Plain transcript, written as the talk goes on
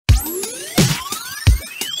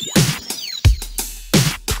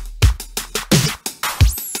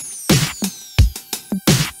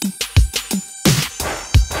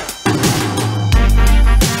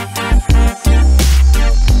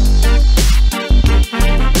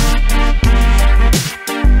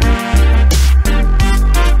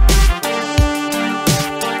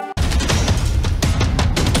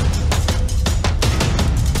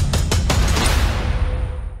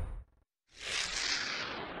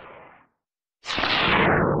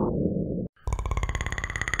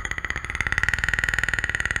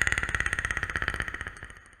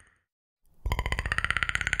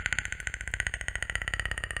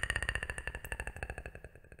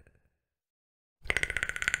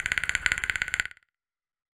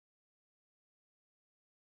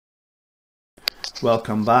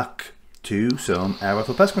Welcome back to some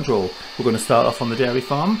arable pest control. We're going to start off on the dairy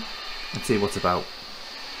farm and see what's about.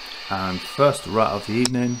 And first rat of the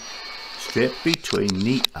evening, straight between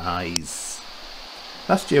the eyes.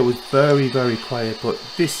 Last year was very quiet, but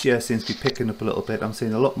this year seems to be picking up a little bit. I'm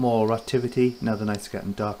seeing a lot more activity now the nights are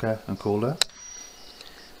getting darker and colder.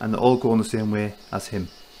 And they're all going the same way as him.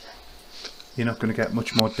 You're not going to get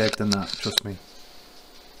much more dead than that, trust me.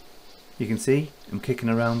 You can see him kicking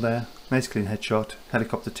around there. Nice clean headshot,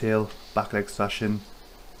 helicopter tail, back legs flashing.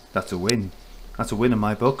 That's a win. That's a win in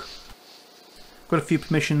my book. Got a few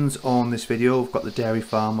permissions on this video. I've got the dairy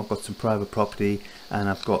farm, I've got some private property, and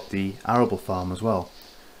I've got the arable farm as well.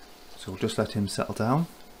 So we'll just let him settle down.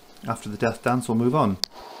 After the death dance we'll move on.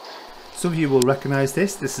 Some of you will recognise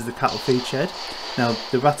this. This is the cattle feed shed. Now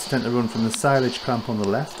the rats tend to run from the silage clamp on the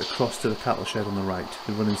left across to the cattle shed on the right.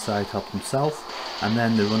 They run inside, help themselves, and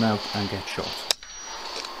then they run out and get shot.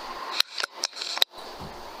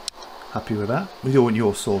 Happy with that? We don't want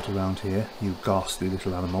your sort around here, you ghastly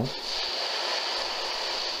little animal.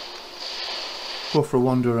 Go for a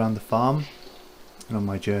wander around the farm, and on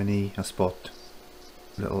my journey I spot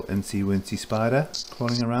a little incy wincy spider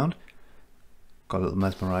crawling around. Got a little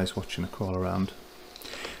mesmerised watching it crawl around.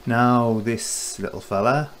 Now this little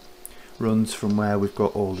fella runs from where we've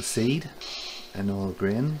got all the seed and all the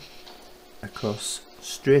grain across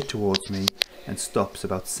straight towards me and stops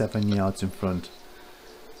about 7 yards in front.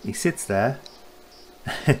 He sits there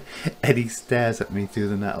and he stares at me through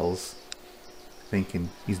the nettles, thinking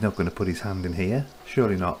he's not going to put his hand in here.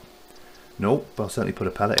 Surely not. Nope, but I'll certainly put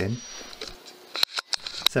a pellet in.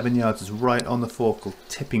 7 yards is right on the focal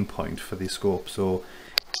tipping point for the scope, so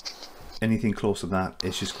anything closer than that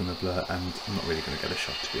is just going to blur and I'm not really going to get a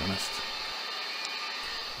shot, to be honest.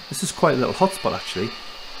 This is quite a little hotspot actually.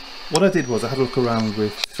 What I did was I had a look around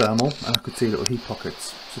with thermal and I could see little heat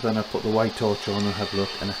pockets. So then I put the white torch on and had a look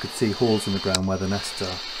and I could see holes in the ground where the nests are.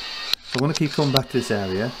 So I'm going to keep coming back to this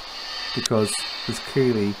area because there's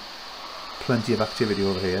clearly plenty of activity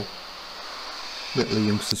over here. Little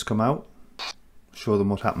youngsters come out. Show them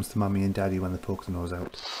what happens to Mummy and Daddy when they poke their nose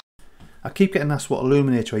out. I keep getting asked what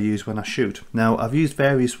illuminator I use when I shoot. Now I've used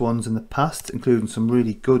various ones in the past, including some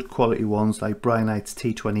really good quality ones like Brynite's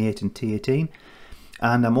T28 and T18,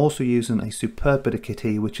 and I'm also using a superb bit of kit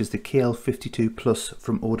here, which is the KL52 Plus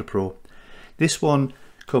from OdePro. This one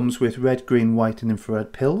comes with red, green, white and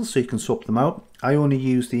infrared pills, so you can swap them out. I only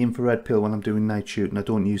use the infrared pill when I'm doing night shooting. I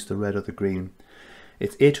don't use the red or the green.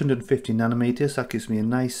 It's 850 nanometers, that gives me a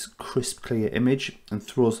nice crisp clear image and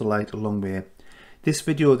throws the light a long way. This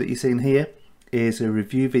video that you're seeing here is a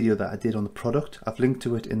review video that I did on the product. I've linked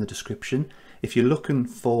to it in the description. If you're looking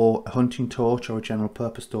for a hunting torch or a general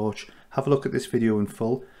purpose torch, have a look at this video in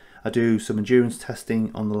full. I do some endurance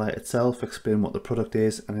testing on the light itself, explain what the product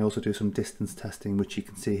is, and I also do some distance testing, which you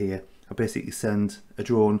can see here. I basically send a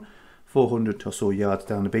drone 400 or so yards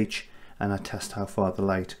down the beach and I test how far the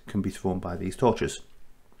light can be thrown by these torches.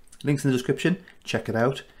 Links in the description, check it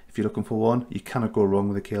out. If you're looking for one, you cannot go wrong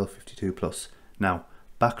with a KL52 Plus. Now,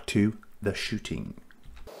 back to the shooting.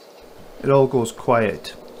 It all goes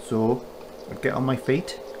quiet, so I get on my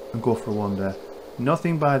feet and go for a wander.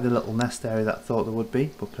 Nothing by the little nest area that I thought there would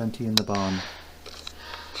be, but plenty in the barn.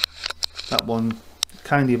 That one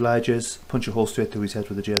kindly obliges, punch a hole straight through his head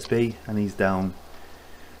with a JSB and he's down.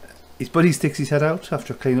 His buddy sticks his head out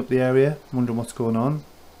after I clean up the area, wondering what's going on.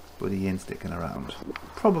 But he ain't sticking around.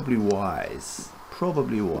 Probably wise.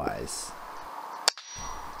 Probably wise.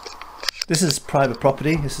 This is private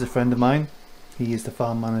property. This is a friend of mine. He is the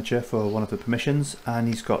farm manager for one of the permissions and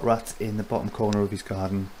he's got rats in the bottom corner of his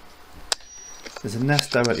garden. There's a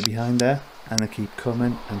nest directly behind there and they keep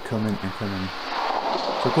coming and coming and coming.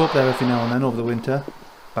 So go up there every now and then over the winter,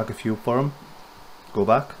 bag a few for them, go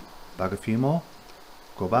back, bag a few more,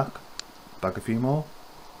 go back, bag a few more.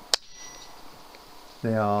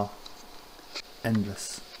 They are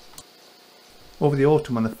endless. Over the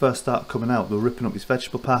autumn when they first start coming out, they're ripping up his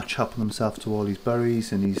vegetable patch, helping themselves to all his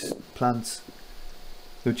berries and his plants.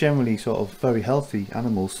 They're generally sort of very healthy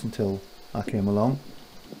animals until I came along.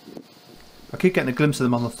 I keep getting a glimpse of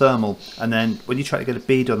them on the thermal, and then when you try to get a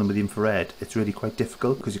bead on them with the infrared, it's really quite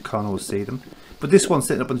difficult because you can't always see them. But this one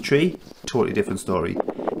sitting up on the tree, totally different story.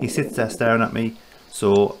 He sits there staring at me,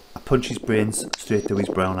 so I punch his brains straight through his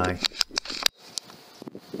brown eye.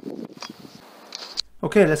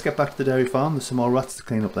 Okay, let's get back to the dairy farm. There's some more rats to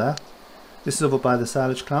clean up there. This is over by the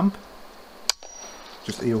silage clamp.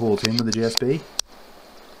 Just ear hold in with the JSB.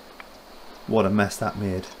 What a mess that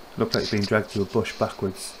made. Looked like being dragged through a bush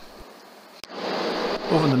backwards.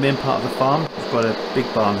 Over in the main part of the farm, we've got a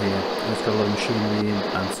big barn here, and it's got a lot of machinery in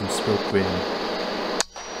and some spoke grain.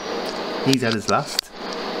 He's at his last.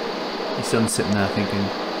 His son's sitting there thinking,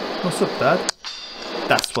 what's up, Dad?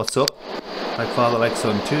 That's what's up. Like father, like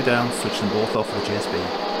son, 2 down, switch them both off with the GSB.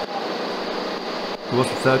 There was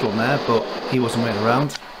the third one there, but he wasn't waiting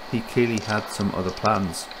around. He clearly had some other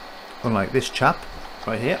plans. Unlike this chap,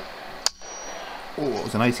 right here. Oh, it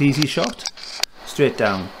was a nice easy shot. Straight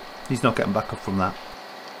down. He's not getting back up from that.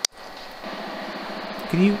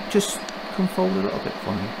 Can you just come forward a little bit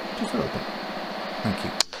for me? Just a little bit. Thank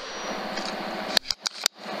you.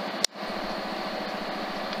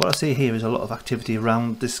 What I see here is a lot of activity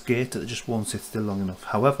around this gate that just won't sit still long enough.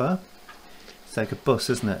 However, it's like a bus,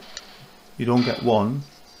 isn't it? You don't get one,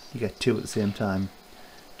 you get 2 at the same time.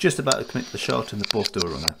 Just about to commit to the shot and they both do a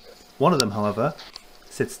runner. One of them, however,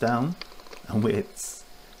 sits down and waits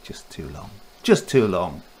just too long. Just too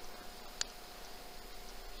long.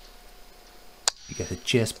 You get a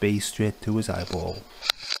GSB straight to his eyeball.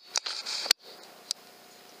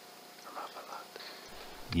 I'm having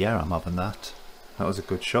that. Yeah, I'm having that. That was a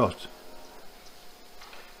good shot.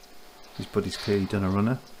 His buddy's clearly done a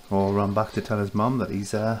runner, or ran back to tell his mum that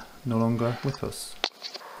he's no longer with us.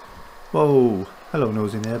 Whoa! Hello,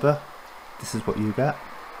 nosy neighbour. This is what you get.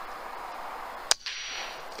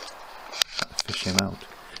 Fish him out.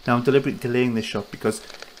 Now I'm deliberately delaying this shot because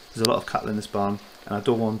there's a lot of cattle in this barn, and I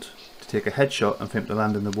don't want to take a headshot and for him to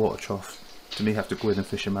land in the water trough to me have to go in and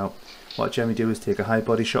fish him out. What I generally do is take a high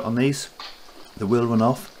body shot on these. They will run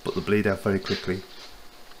off, but they'll bleed out very quickly.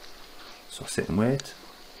 So I sit and wait.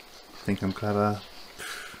 Think I'm clever.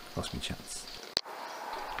 Lost my chance.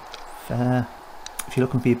 Fair. If you're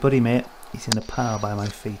looking for your buddy, mate, he's in a pile by my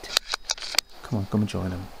feet. Come on, come and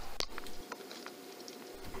join him.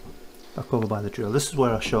 Back over by the drill. This is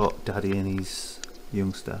where I shot Daddy and his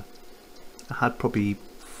youngster. I had probably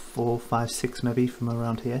 4, 5, 6 maybe from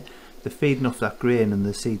around here. They're feeding off that grain and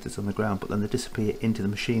the seed that's on the ground, but then they disappear into the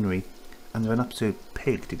machinery. And they're an absolute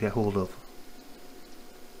pig to get hold of.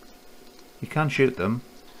 You can shoot them,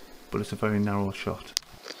 but it's a very narrow shot.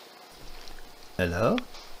 Hello?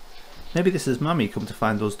 Maybe this is Mummy come to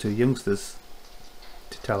find those 2 youngsters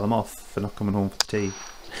to tell them off for not coming home for the tea.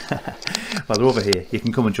 Well, they're over here. You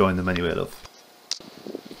can come and join them anyway, love.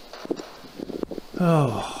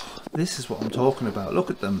 Oh, this is what I'm talking about. Look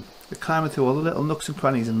at them. They're climbing through all the little nooks and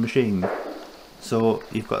crannies in the machine. So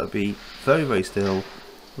you've got to be very, very still.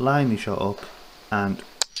 Line your shot up and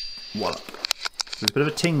wallop. There's a bit of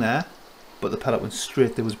a ting there, but the pellet went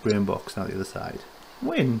straight through his brain box down the other side.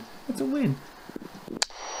 Win! It's a win!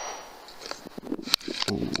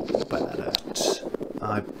 Ooh, I bet that hurt.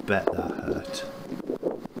 I bet that hurt.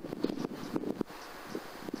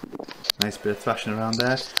 Nice bit of thrashing around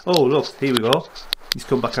there. Oh look, here we go. He's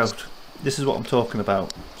come back out. This is what I'm talking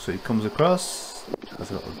about. So he comes across, has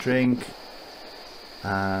a little drink,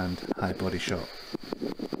 and high body shot.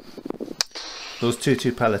 Those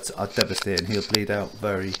 2 pellets are devastating. He'll bleed out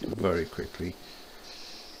very, very quickly.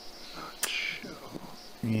 Not sure.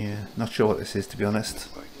 Yeah, not sure what this is, to be honest.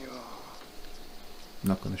 I'm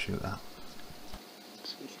not going to shoot that.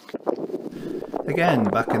 Again,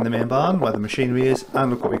 back in the main barn where the machinery is, and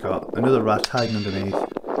look what we got. Another rat hiding underneath.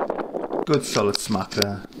 Good solid smack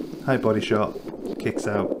there. High body shot. Kicks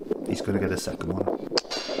out. He's going to get a second one.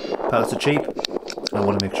 Pellets are cheap. I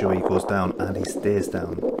want to make sure he goes down and he stays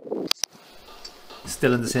down.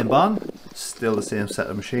 Still in the same barn, still the same set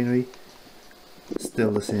of machinery,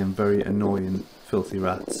 still the same very annoying filthy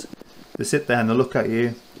rats. They sit there and they look at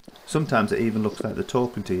you. Sometimes it even looks like they're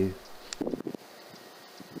talking to you.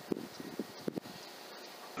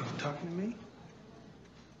 Are you talking to me?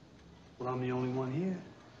 Well, I'm the only one here.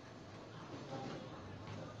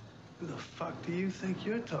 Who the fuck do you think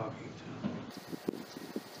you're talking to?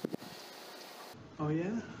 Oh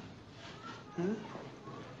yeah? Huh?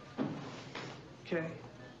 Okay.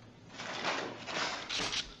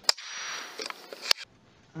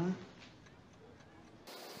 Huh?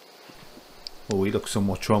 Oh, he looks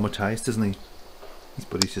somewhat traumatised, doesn't he? His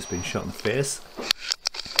buddy's just been shot in the face.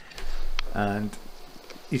 And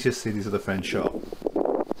he's just seen his other friend shot.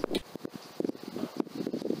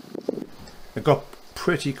 It got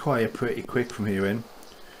pretty quiet pretty quick from here in.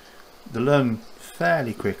 They learn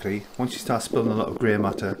fairly quickly. Once you start spilling a lot of grey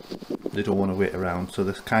matter, they don't want to wait around. So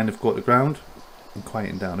they kind of go to the ground and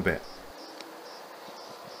quieten down a bit.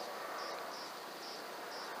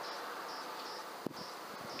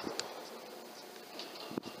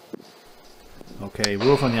 Okay,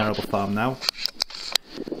 we're over on the arable farm now.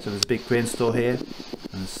 So there's a big grain store here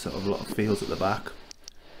and there's sort of a lot of fields at the back.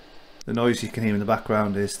 The noise you can hear in the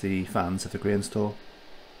background is the fans of the grain store.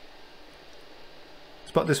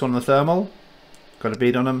 Spot this one on the thermal, got a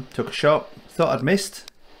bead on him, took a shot, thought I'd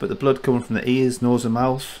missed, but the blood coming from the ears, nose and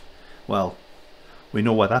mouth well, we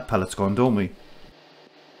know where that pellet's gone, don't we?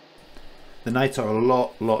 The nights are a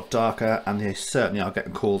lot darker, and they certainly are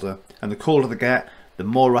getting colder. And the colder they get, the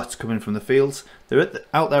more rats come in from the fields. They're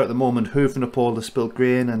out there at the moment hoovering up all the spilled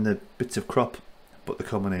grain and the bits of crop, but they're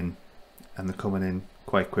coming in, and they're coming in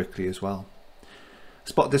quite quickly as well.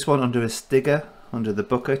 Spot this one under a digger, under the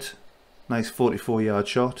bucket. Nice 44-yard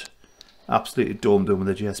shot. Absolutely domed in with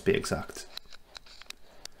a GSP exact.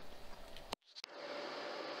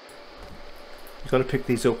 You've got to pick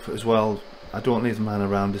these up as well. I don't leave them lying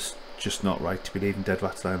around. It's just not right to be leaving dead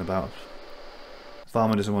rats lying about.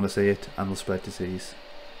 Farmer doesn't want to see it, and will spread disease.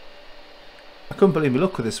 I couldn't believe my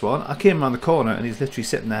luck with this one. I came around the corner and he's literally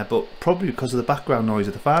sitting there, but probably because of the background noise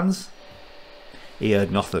of the fans, he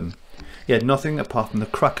heard nothing. He had nothing apart from the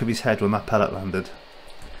crack of his head when that pellet landed.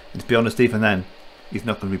 And to be honest, even then, he's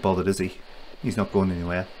not going to be bothered, is he? He's not going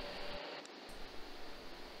anywhere.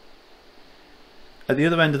 At the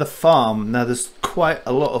other end of the farm, now there's quite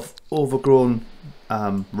a lot of overgrown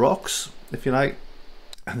rocks, if you like,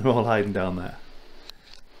 and they're all hiding down there.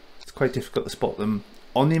 It's quite difficult to spot them.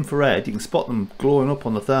 On the infrared, you can spot them glowing up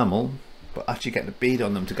on the thermal, but actually getting a bead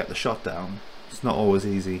on them to get the shot down, it's not always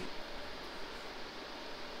easy.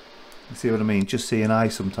 You see what I mean? Just see an eye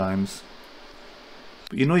sometimes.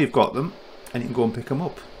 But you know you've got them, and you can go and pick them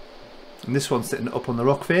up. And this one's sitting up on the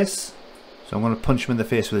rock face, so I'm going to punch him in the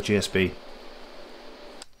face with a GSB.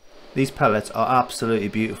 These pellets are absolutely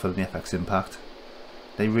beautiful in the FX Impact.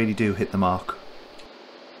 They really do hit the mark.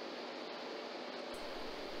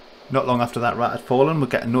 Not long after that rat had fallen, we're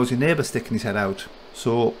getting nosy neighbour sticking his head out,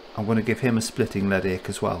 so I'm going to give him a splitting lead ache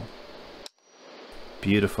as well.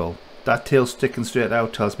 Beautiful. That tail sticking straight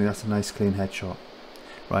out tells me that's a nice clean headshot.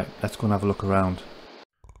 Right, let's go and have a look around.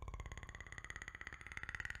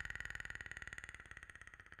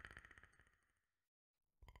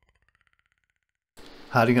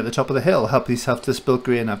 Hiding at the top of the hill, help yourself to the spilled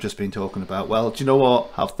grain I've just been talking about. Well, do you know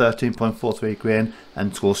what? Have 13.43 grain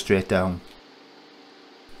and go straight down.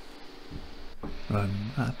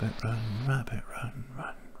 Run, rabbit, run, run,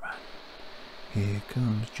 run. Here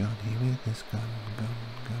comes Johnny with his gun.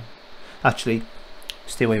 Actually,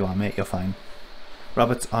 stay where you are, mate, you're fine.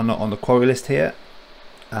 Rabbits are not on the quarry list here.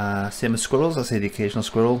 Same as squirrels, I say the occasional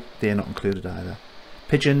squirrel, they are not included either.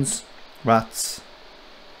 Pigeons, rats,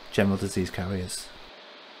 general disease carriers.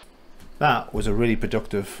 That was a really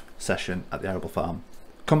productive session at the arable farm.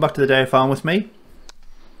 Come back to the dairy farm with me.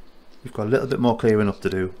 We've got a little bit more clearing up to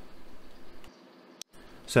do.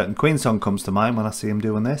 Certain Queen song comes to mind when I see him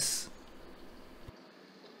doing this.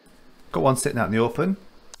 Got one sitting out in the open.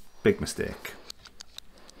 Big mistake.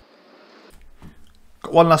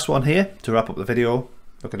 Got one last one here to wrap up the video.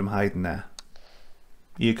 Look at him hiding there.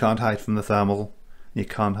 You can't hide from the thermal. You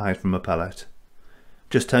can't hide from a pellet.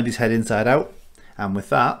 Just turned his head inside out. And with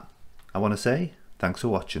that, I want to say thanks for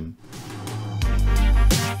watching.